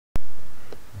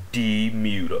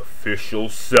D-Mute official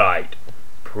site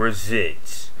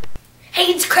presents. Hey,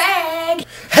 it's Craig!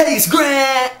 Hey, it's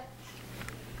Grant!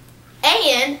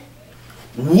 And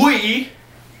We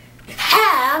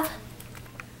have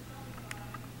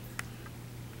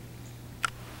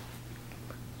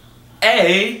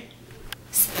a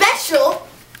special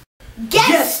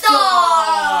guest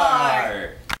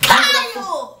star!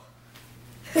 Kyle!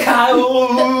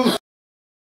 Kyle!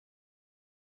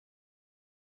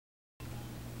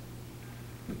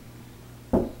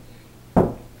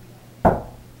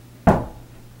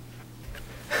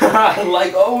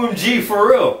 Like OMG, for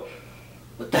real.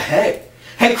 What the heck?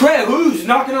 Hey Craig, who's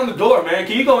knocking on the door, man?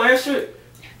 Can you go answer it?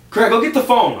 Craig, go get the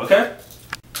phone, okay?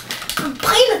 I'm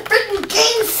playing a freaking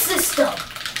game system!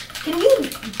 Can you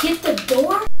get the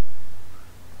door?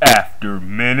 After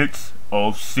minutes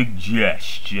of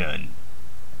suggestion.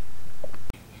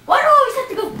 Why do I always have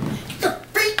to go get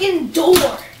the freaking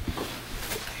door?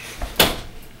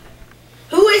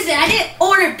 Who is it? I didn't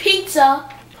order pizza.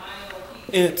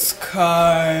 It's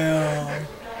Kyle.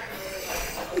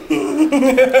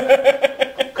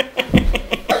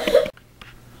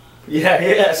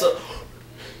 Yeah, so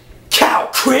Kyle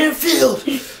Cranfill!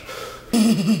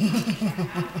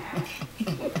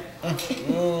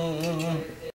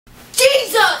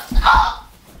 Jesus! Oh!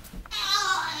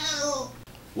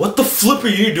 What the flip are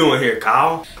you doing here,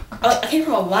 Kyle? I came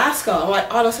from Alaska. I'm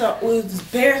like, all of a sudden, these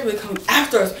bears would come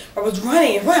after us. I was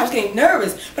running and running. I was getting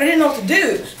nervous, but I didn't know what to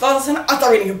do. So all of a sudden, I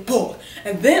started reading a book.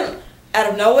 And then,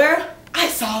 out of nowhere, I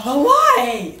saw the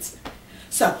light.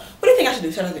 So, what do you think I should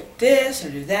do? Should I do this or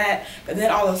do that? But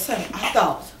then all of a sudden, I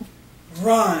thought,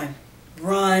 run,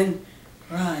 run,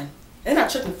 run. Then I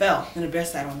tripped and fell, and the bear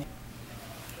sat on me.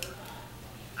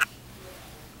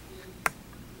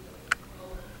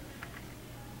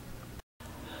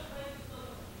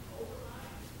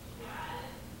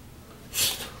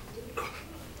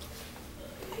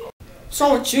 What's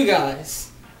wrong with you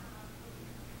guys?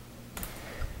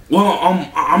 Well,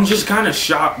 I'm just kind of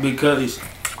shocked because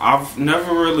I've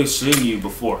never really seen you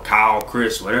before, Kyle,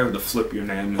 Chris, whatever the flip your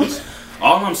name is.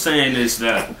 All I'm saying is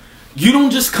that you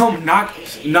don't just come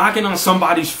knocking on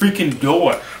somebody's freaking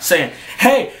door saying,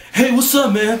 hey, what's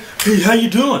up, man? Hey, how you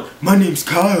doing? My name's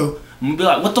Kyle. I'm gonna be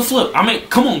like, what the flip? I mean,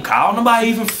 come on, Kyle. Nobody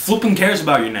even flipping cares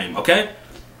about your name, okay?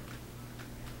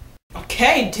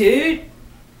 Okay, dude.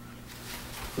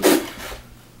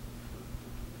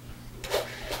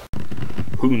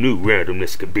 Who knew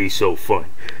randomness could be so fun?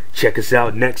 Check us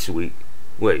out next week.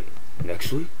 Wait,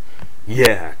 next week?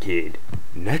 Yeah, kid.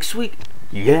 Next week?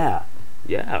 Yeah.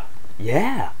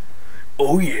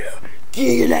 Oh yeah.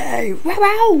 Get it.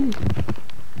 Wow.